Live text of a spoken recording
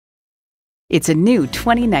It's a new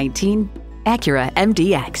 2019 Acura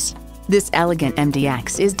MDX. This elegant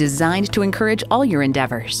MDX is designed to encourage all your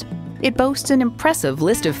endeavors. It boasts an impressive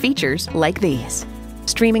list of features like these: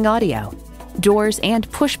 streaming audio, doors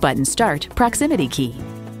and push-button start proximity key,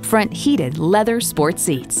 front heated leather sports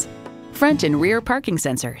seats, front and rear parking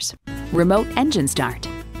sensors, remote engine start,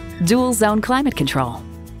 dual zone climate control,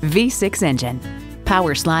 V6 engine,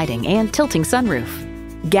 power sliding and tilting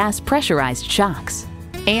sunroof, gas pressurized shocks,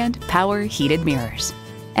 and power heated mirrors.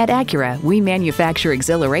 At Acura, we manufacture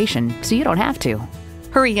exhilaration so you don't have to.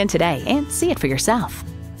 Hurry in today and see it for yourself.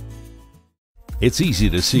 It's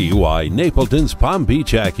easy to see why Napleton's Palm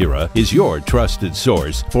Beach Acura is your trusted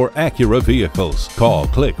source for Acura vehicles. Call,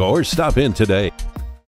 click, or stop in today.